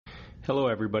Hello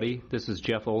everybody, this is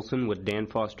Jeff Olson with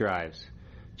Danfoss Drives.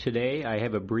 Today I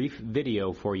have a brief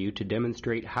video for you to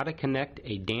demonstrate how to connect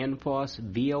a Danfoss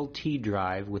VLT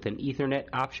drive with an Ethernet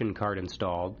option card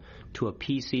installed to a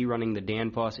PC running the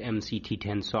Danfoss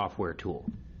MCT10 software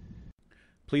tool.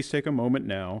 Please take a moment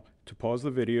now to pause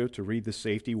the video to read the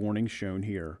safety warnings shown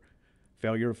here.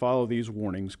 Failure to follow these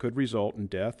warnings could result in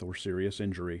death or serious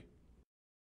injury.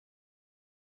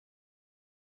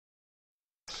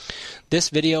 This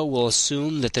video will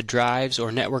assume that the drives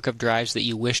or network of drives that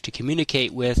you wish to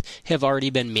communicate with have already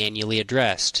been manually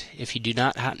addressed. If you do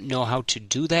not know how to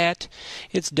do that,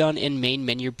 it's done in Main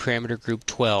Menu Parameter Group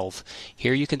 12.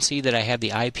 Here you can see that I have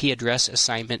the IP address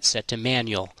assignment set to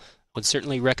manual. I would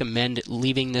certainly recommend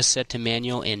leaving this set to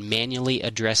manual and manually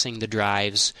addressing the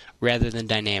drives rather than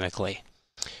dynamically.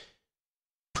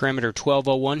 Parameter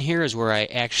 1201 here is where I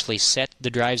actually set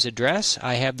the drive's address.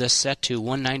 I have this set to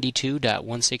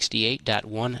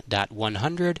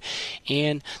 192.168.1.100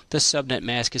 and the subnet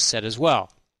mask is set as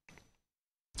well.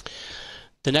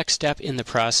 The next step in the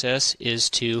process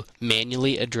is to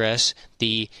manually address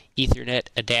the Ethernet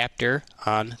adapter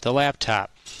on the laptop.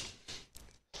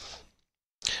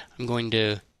 I'm going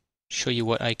to show you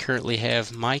what I currently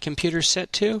have my computer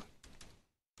set to.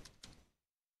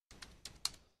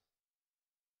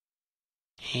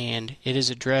 And it is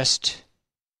addressed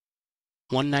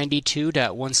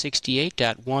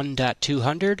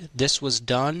 192.168.1.200. This was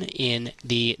done in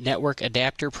the network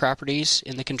adapter properties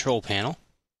in the control panel.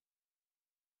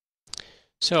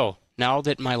 So now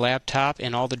that my laptop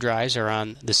and all the drives are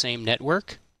on the same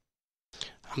network,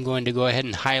 I'm going to go ahead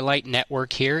and highlight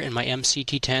network here in my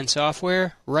MCT10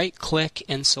 software, right click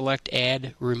and select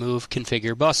Add, Remove,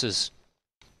 Configure Buses.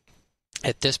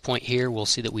 At this point here, we'll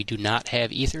see that we do not have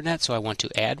Ethernet, so I want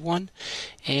to add one.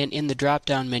 And in the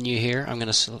drop-down menu here, I'm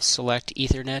going to select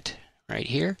Ethernet right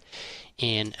here,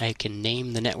 and I can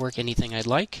name the network anything I'd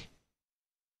like.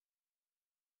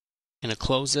 I'm going to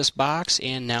close this box,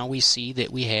 and now we see that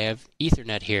we have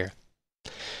Ethernet here.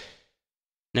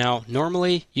 Now,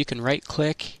 normally you can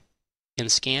right-click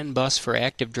and scan bus for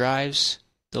active drives.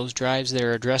 Those drives that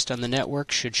are addressed on the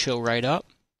network should show right up.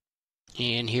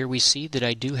 And here we see that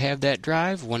I do have that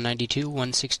drive,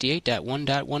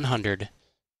 192.168.1.100.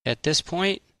 At this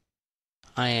point,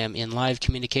 I am in live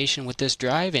communication with this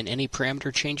drive, and any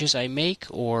parameter changes I make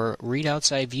or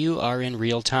readouts I view are in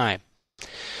real time.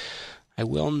 I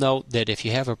will note that if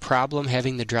you have a problem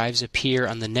having the drives appear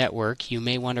on the network, you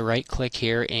may want to right-click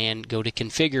here and go to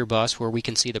Configure Bus, where we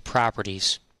can see the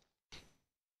properties.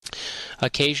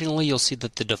 Occasionally you'll see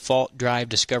that the default drive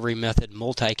discovery method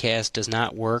multicast does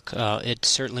not work. It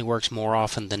certainly works more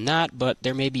often than not, but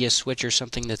there may be a switch or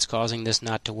something that's causing this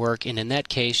not to work, and in that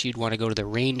case you'd want to go to the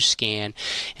range scan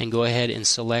and go ahead and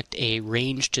select a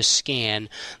range to scan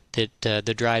that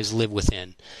the drives live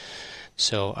within.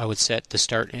 So I would set the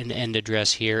start and end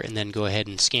address here and then go ahead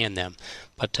and scan them.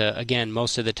 But again,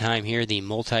 most of the time here the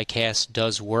multicast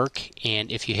does work,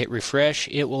 and if you hit refresh,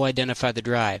 it will identify the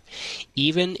drive.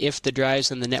 Even if the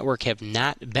drives on the network have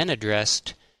not been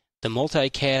addressed, the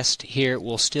multicast here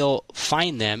will still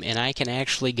find them, and I can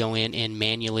actually go in and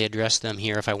manually address them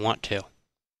here if I want to.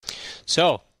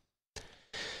 So,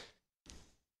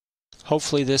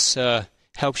 hopefully this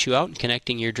helps you out in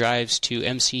connecting your drives to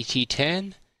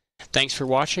MCT10. Thanks for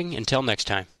watching. Until next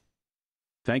time.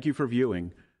 Thank you for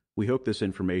viewing. We hope this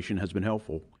information has been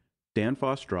helpful.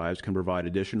 Danfoss Drives can provide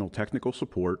additional technical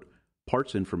support,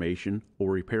 parts information, or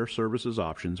repair services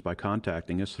options by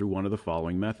contacting us through one of the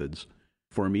following methods.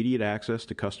 For immediate access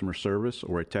to customer service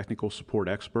or a technical support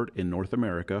expert in North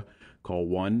America, call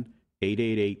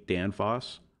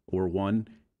 1-888-DANFOSS or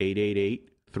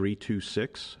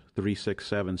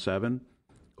 1-888-326-3677,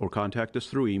 or contact us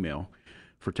through email.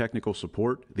 For technical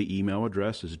support, the email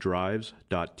address is Drives.TS.NA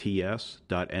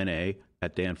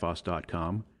at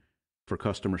Danfoss.com. For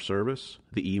customer service,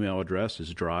 the email address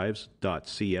is Drives.CS.NA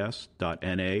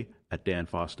at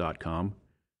Danfoss.com.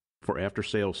 For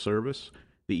after-sales service,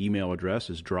 the email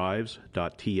address is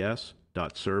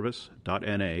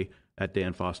Drives.TS.Service.NA at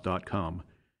Danfoss.com.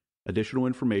 Additional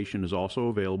information is also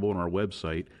available on our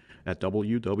website at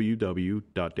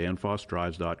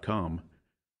www.danfossdrives.com.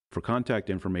 For contact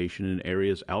information in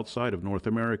areas outside of North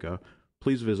America,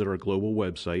 please visit our global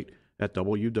website at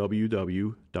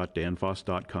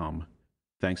www.danfoss.com.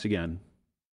 Thanks again.